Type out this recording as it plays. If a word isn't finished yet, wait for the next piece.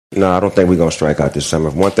No, I don't think we're going to strike out this summer.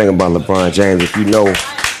 One thing about LeBron James, if you know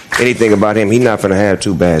anything about him, he's not going to have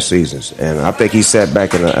 2 bad seasons. And I think he sat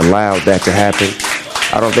back and allowed that to happen.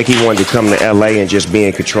 I don't think he wanted to come to L.A. and just be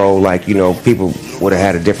in control. Like, people would have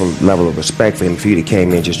had a different level of respect for him if he'd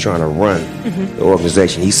came in just trying to run the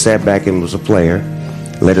organization. He sat back and was a player,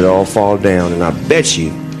 let it all fall down. And I bet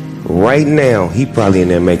you right now he probably in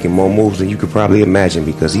there making more moves than you could probably imagine,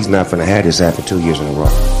 because he's not going to have this happen 2 years in a row.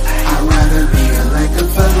 I'd rather be a Laker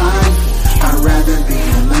for life. I'd rather be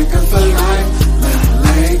a Laker for life.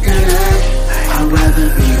 Laker that. I'd rather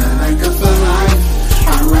be a Laker for life.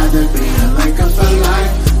 I'd rather be a Laker for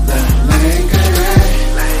life. Laker that.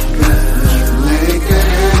 Laker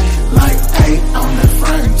that. Like 8 on the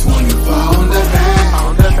front, 24 on the back.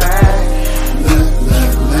 On the back.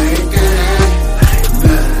 Laker that.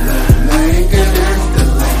 Laker that. The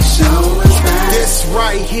Lake Show is back. This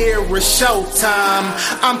right here is showtime.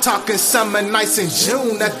 I'm talking summer nights in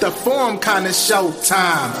June at the Forum, kind of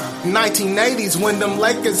showtime. 1980s when them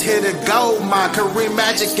Lakers hit a gold mine. Kareem,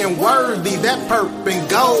 Magic, and Worthy, that purple and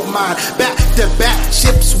gold mine. Back-to-back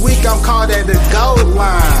chips week, I'm called at the gold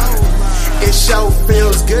line. It sure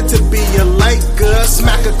feels good to be a Laker.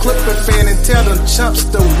 Smack a Clipper fan and tell them chumps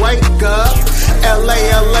to wake up.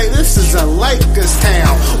 LA, this is a Lakers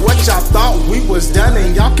town. What y'all thought we was done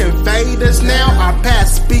and y'all can fade us now? Our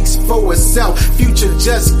past speaks for itself. Future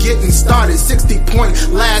just getting started. 60-point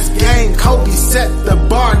last game. Kobe set the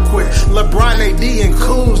bar quick. LeBron, AD, and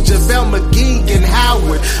Kuz, JaVale McGee, and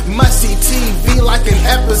Howard. Must see TV like an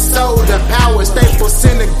episode of Power. Staples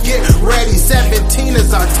Center, get ready. 17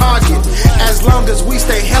 is our target. As long as we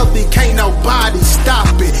stay healthy, can't nobody stop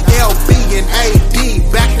it. LB and AD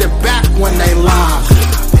back to back when they live.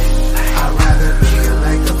 I'd rather be a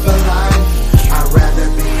Laker for life. I'd rather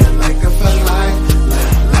be a Laker for life.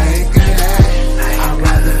 Laker that. I'd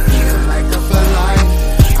rather be a Laker for life.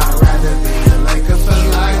 I'd rather be a Laker for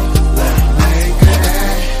life. Laker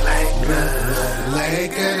that.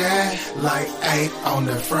 Laker that. Like 8 on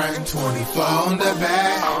the front, 24 on the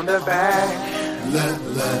back. On the back.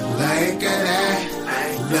 Laker that.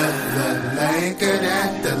 Laker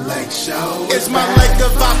that. The Lake Show. It's my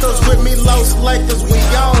Laker Vatos with me, Los Lakers, we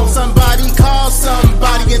own. Somebody call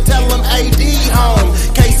somebody and tell them AD home.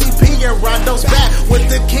 KCP and Rondo's back with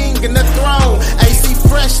the king and the throne. AC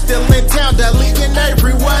Fresh still in town. Dudley and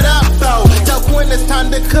Avery, what up though? Tell Quinn it's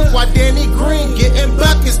time to cook while Danny Green getting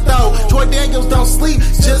buckets though. Troy Daniels don't sleep,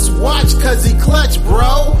 just watch cause he clutch,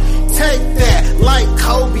 bro. Take that like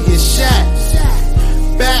Kobe and Shaq.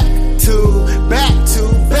 Back to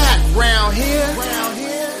back round here.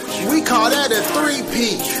 We call that a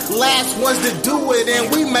 3-peat. Last ones to do it and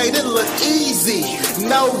we made it look easy.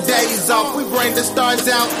 No days off, we bring the stars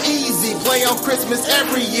out easy. Play on Christmas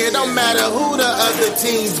every year, don't matter who the other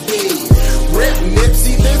teams be. Rip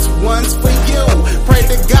Nipsey, this one's for you. Pray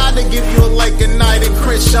to God to give you a Laker night and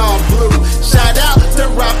Crenshaw blue. Shout out to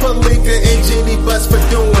Rob Pelinka and Jenny Bus for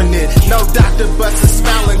doing it. No Dr. Bus is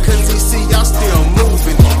smiling cause he see y'all still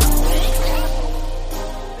moving it.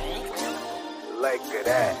 Laker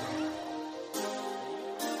that.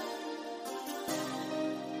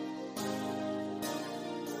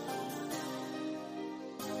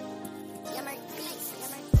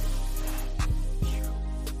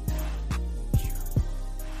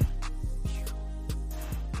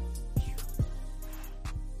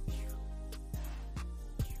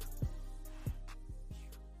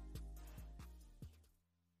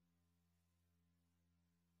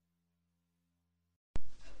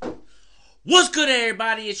 What's good,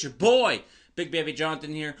 everybody? It's your boy, Big Baby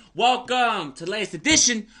Jonathan here. Welcome to the latest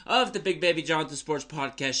edition of the Big Baby Jonathan Sports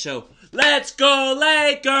Podcast Show. Let's go,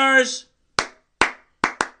 Lakers!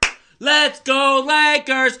 Let's go,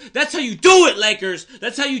 Lakers! That's how you do it, Lakers!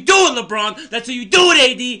 That's how you do it, LeBron! That's how you do it,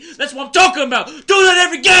 AD! That's what I'm talking about! Do that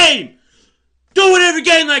every game! Do it every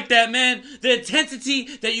game like that, man! The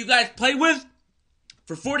intensity that you guys played with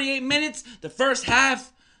for 48 minutes, the first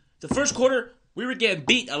half, the first quarter, we were getting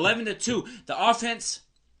beat 11-2. The offense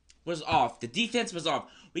was off. The defense was off.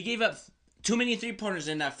 We gave up too many three-pointers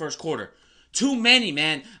in that first quarter. Too many,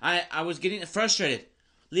 man. I was getting frustrated.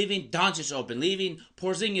 Leaving Doncic open. Leaving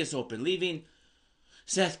Porzingis open. Leaving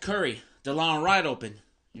Seth Curry, DeLon Wright open.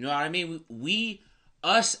 You know what I mean?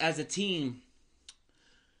 Us as a team,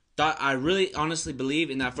 I really honestly believe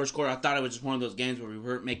in that first quarter. I thought it was just one of those games where we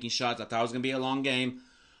weren't making shots. I thought it was going to be a long game.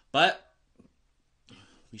 But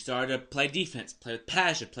we started to play defense, play with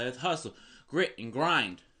passion, play with hustle, grit, and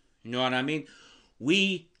grind. You know what I mean?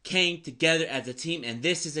 We came together as a team, and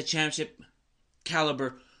this is a championship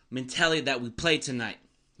caliber mentality that we played tonight.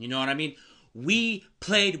 You know what I mean? We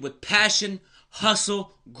played with passion,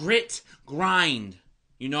 hustle, grit, grind.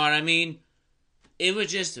 You know what I mean? It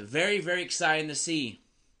was just very, very exciting to see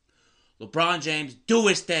LeBron James do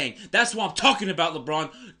his thing. That's what I'm talking about,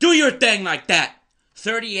 LeBron. Do your thing like that.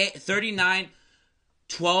 39,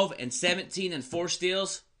 12, and 17, and 4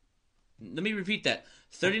 steals. Let me repeat that.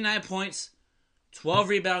 39 points, 12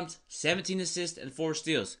 rebounds, 17 assists, and 4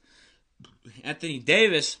 steals. Anthony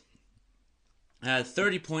Davis had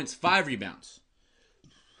 30 points, 5 rebounds.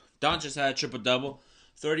 Doncic had a triple-double,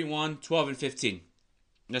 31, 12, and 15.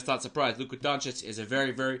 That's not surprised. Luka Doncic is a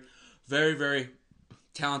very, very, very, very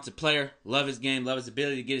talented player. Love his game. Love his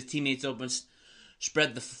ability to get his teammates open.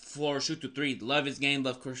 Spread the floor. Shoot the three. Love his game.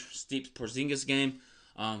 Love Steve Porzingis' game.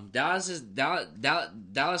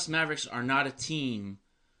 Dallas Mavericks are not a team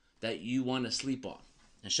that you want to sleep on.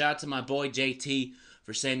 And shout out to my boy JT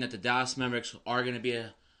for saying that the Dallas Mavericks are going to be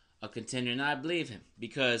a contender. And I believe him.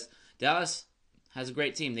 Because Dallas has a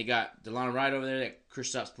great team. They got DeLon Wright over there. They got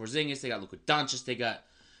Kristaps Porzingis. They got Luka Doncic. They got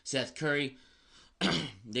Seth Curry.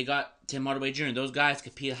 They got Tim Hardaway Jr. Those guys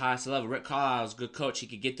compete at the highest level. Rick Carlisle was a good coach. He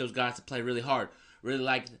could get those guys to play really hard. Really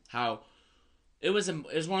liked how it was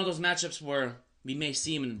one of those matchups where we may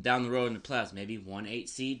see them down the road in the playoffs. Maybe 1-8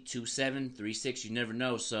 seed, 2-7, 3-6. You never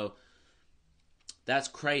know. So that's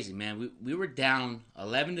crazy, man. We were down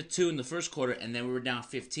 11-2 in the first quarter, and then we were down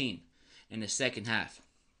 15 in the second half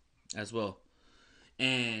as well.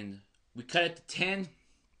 And we cut it to 10.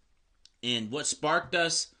 And what sparked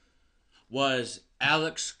us was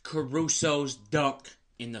Alex Caruso's dunk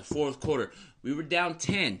in the fourth quarter. We were down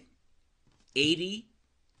 10, 80-90.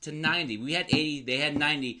 We had 80, they had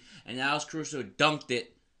 90, and Alex Caruso dunked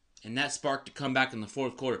it, and that sparked the comeback in the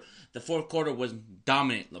fourth quarter. The fourth quarter was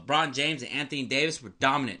dominant. LeBron James and Anthony Davis were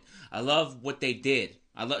dominant. I love what they did.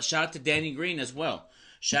 Shout out to Danny Green as well.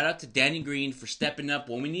 Shout out to Danny Green for stepping up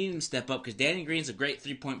when we needed him to step up, because Danny Green's a great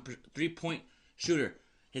three-point shooter.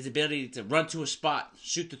 His ability to run to a spot,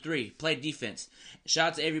 shoot the three, play defense.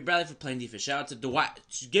 Shout out to Avery Bradley for playing defense. Shout out to Dwight.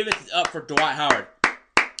 Give it up for Dwight Howard.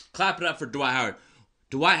 Clap it up for Dwight Howard.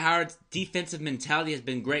 Dwight Howard's defensive mentality has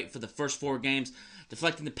been great for the first 4 games.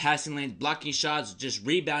 Deflecting the passing lanes, blocking shots, just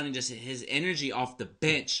rebounding. Just his energy off the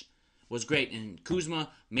bench was great. And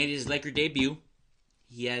Kuzma made his Laker debut.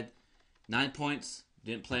 He had 9 points.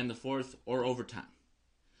 Didn't play in the fourth or overtime.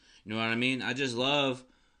 You know what I mean? I just love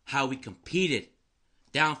how we competed.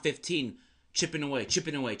 Down 15, chipping away.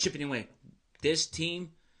 This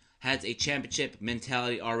team has a championship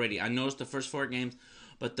mentality already. I know it's the first 4 games,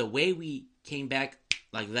 but the way we came back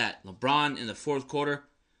like that, LeBron in the fourth quarter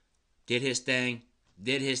did his thing.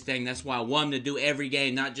 That's why I want him to do every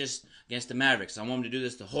game, not just against the Mavericks. I want him to do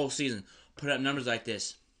this the whole season. Put up numbers like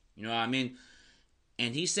this. You know what I mean?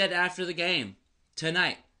 And he said after the game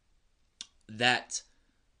tonight that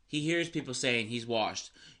he hears people saying he's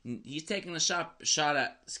washed. He's taking a shot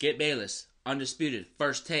at Skip Bayless, Undisputed,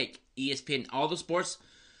 First Take, ESPN, all the sports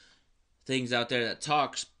things out there that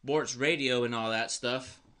talk sports radio and all that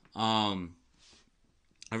stuff. I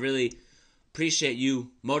really appreciate you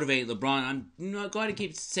motivating LeBron. Go ahead and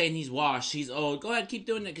keep saying he's washed, he's old. Go ahead and keep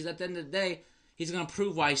doing it, because at the end of the day, he's going to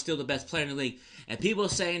prove why he's still the best player in the league. And people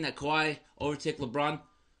saying that Kawhi overtook LeBron,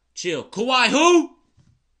 chill. Kawhi who?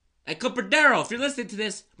 At Clipperdero, if you're listening to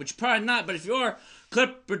this, which you're probably not, but if you are,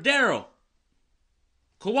 Clipperdero.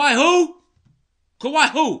 Kawhi who? Kawhi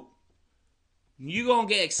who? You gonna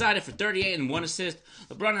get excited for 38 and 1 assist.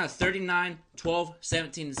 LeBron had 39, 12,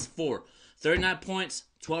 17, and 4. 39 points,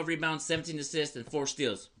 12 rebounds, 17 assists, and 4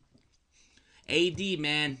 steals. AD,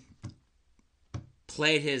 man,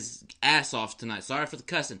 played his ass off tonight. Sorry for the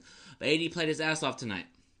cussing, but AD played his ass off tonight.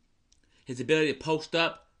 His ability to post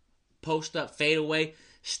up, fade away,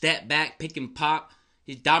 step back, pick and pop.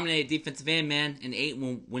 He dominated defensive end, man. And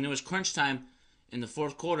when it was crunch time in the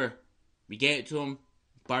fourth quarter, we gave it to him.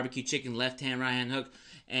 Barbecue chicken, left hand, right hand hook.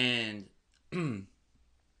 And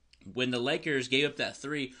when the Lakers gave up that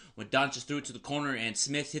 3, when Doncic threw it to the corner and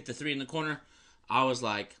Smith hit the 3 in the corner, I was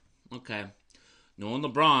like, okay, knowing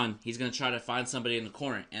LeBron, he's going to try to find somebody in the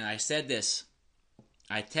corner. And I said this.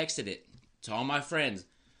 I texted it to all my friends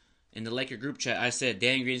in the Laker group chat. I said,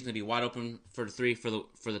 Danny Green's going to be wide open for the 3 for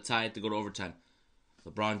the tie to go to overtime.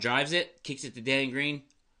 LeBron drives it, kicks it to Danny Green,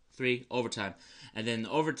 3, overtime. And then in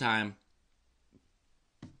overtime,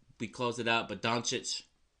 we closed it out, but Doncic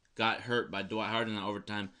got hurt by Dwight Howard in the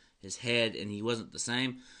overtime. His head, and he wasn't the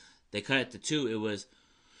same. They cut it to 2. It was,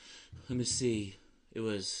 let me see. It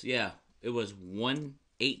was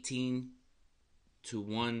 118 to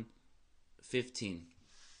 115.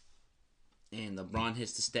 And LeBron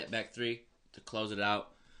hits the step back 3 to close it out.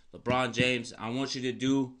 LeBron James, I want you to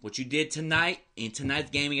do what you did tonight in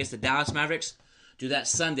tonight's game against the Dallas Mavericks. Do that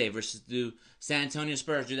Sunday versus the San Antonio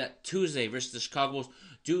Spurs. Do that Tuesday versus the Chicago Bulls.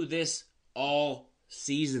 Do this all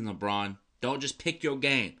season, LeBron. Don't just pick your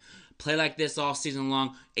game. Play like this all season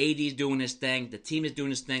long. AD's doing his thing. The team is doing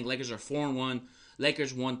his thing. Lakers are 4-1.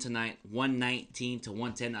 Lakers won tonight,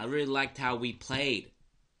 119-110. I really liked how we played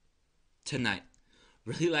tonight.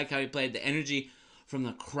 Really liked how we played. The energy from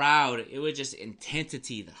the crowd. It was just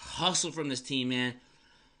intensity. The hustle from this team, man.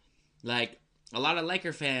 Like, a lot of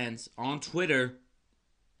Laker fans on Twitter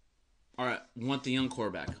want the young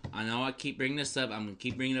quarterback. I know I keep bringing this up. I'm going to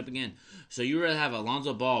keep bringing it up again. So you rather have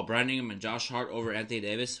Alonzo Ball, Brandon Ingram, and Josh Hart over Anthony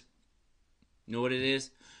Davis? You know what it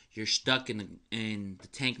is? You're stuck in the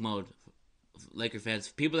tank mode, Laker fans.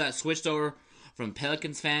 People that switched over from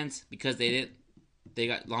Pelicans fans because they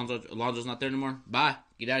got Alonzo's not there anymore. Bye.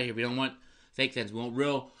 Get out of here. We don't want fake fans. We want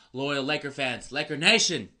real, loyal Laker fans. Laker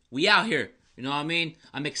Nation. We out here. You know what I mean?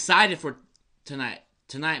 I'm excited for tonight.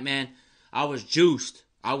 Tonight, man, I was juiced.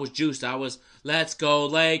 Let's go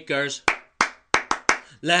Lakers.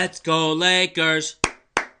 Let's go Lakers.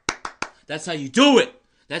 That's how you do it.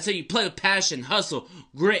 That's how you play with passion, hustle,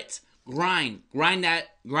 grit, grind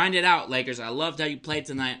it out, Lakers. I loved how you played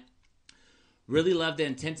tonight. Really loved the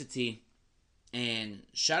intensity. And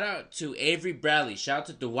shout out to Avery Bradley. Shout out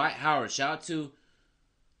to Dwight Howard. Shout out to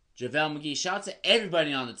JaVale McGee. Shout out to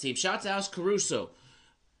everybody on the team. Shout out to Alex Caruso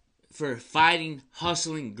for fighting,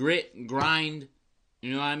 hustling, grit, grind.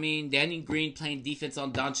 You know what I mean? Danny Green playing defense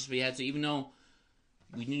on Doncic, but he had to, even though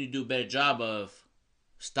we need to do a better job of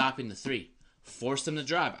stopping the three. Force them to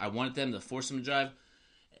drive. I wanted them to force them to drive.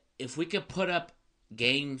 If we could put up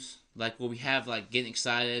games like what we have, like getting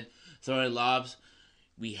excited, throwing lobs,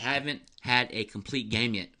 we haven't had a complete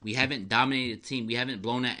game yet. We haven't dominated the team. We haven't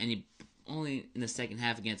blown out any, only in the second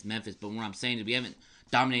half against Memphis. But what I'm saying is we haven't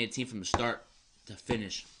dominated the team from the start to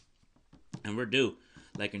finish. And we're due,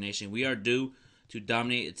 Laker Nation. We are due to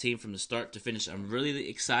dominate the team from the start to finish. I'm really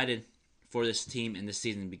excited for this team in this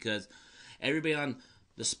season because everybody on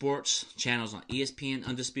the sports channels on ESPN,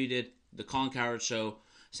 Undisputed, the Colin Cowherd Show,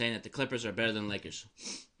 saying that the Clippers are better than the Lakers.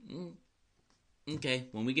 Okay,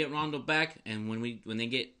 when we get Rondo back and when they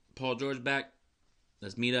get Paul George back,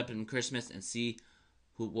 let's meet up in Christmas and see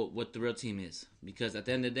what the real team is. Because at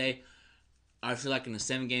the end of the day, I feel like in a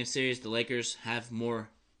 7-game series, the Lakers have more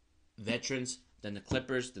veterans than the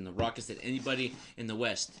Clippers, than the Rockets, than anybody in the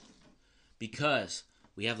West. Because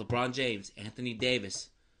we have LeBron James, Anthony Davis,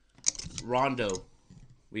 Rondo.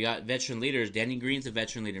 We got veteran leaders. Danny Green's a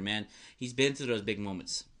veteran leader, man. He's been through those big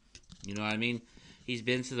moments. You know what I mean? He's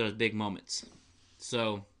been through those big moments.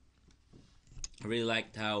 So, I really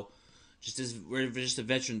liked how we're just a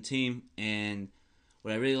veteran team. And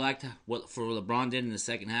what I really liked what LeBron did in the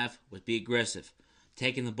second half was be aggressive.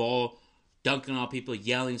 Taking the ball, dunking on people,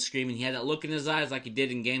 yelling, screaming. He had that look in his eyes like he did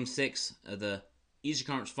in Game 6 of the Eastern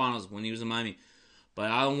Conference Finals when he was in Miami. But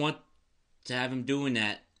I don't want to have him doing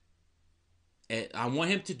that. I want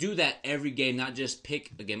him to do that every game, not just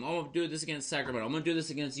pick a game. Oh, I'm going to do this against Sacramento. I'm going to do this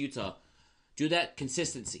against Utah. Do that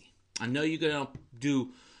consistency. I know you're going to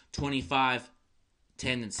do 25,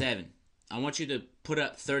 10, and 7. I want you to put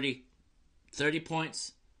up 30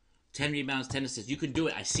 points, 10 rebounds, 10 assists. You can do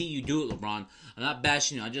it. I see you do it, LeBron. I'm not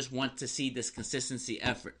bashing you. I just want to see this consistency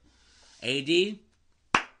effort. AD,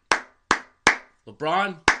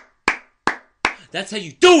 LeBron, that's how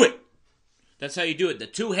you do it. That's how you do it. The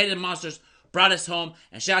two-headed monsters brought us home,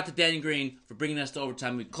 and shout out to Danny Green for bringing us to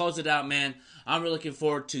overtime. We closed it out, man. I'm really looking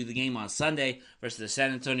forward to the game on Sunday versus the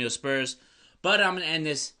San Antonio Spurs. But I'm going to end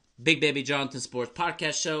this Big Baby Jonathan Sports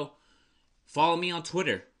Podcast show. Follow me on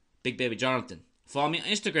Twitter, Big Baby Jonathan. Follow me on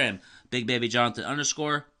Instagram, Big Baby Jonathan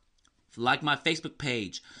 _. Like my Facebook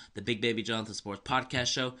page, the Big Baby Jonathan Sports Podcast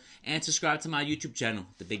Show. And subscribe to my YouTube channel,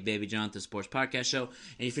 the Big Baby Jonathan Sports Podcast Show.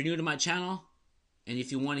 And if you're new to my channel, and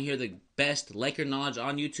if you want to hear the best Laker knowledge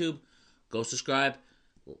on YouTube, go subscribe,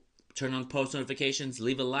 turn on post notifications,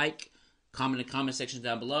 leave a like, comment in the comment section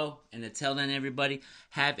down below. And until then, everybody,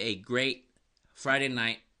 have a great Friday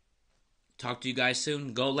night. Talk to you guys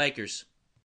soon. Go Lakers.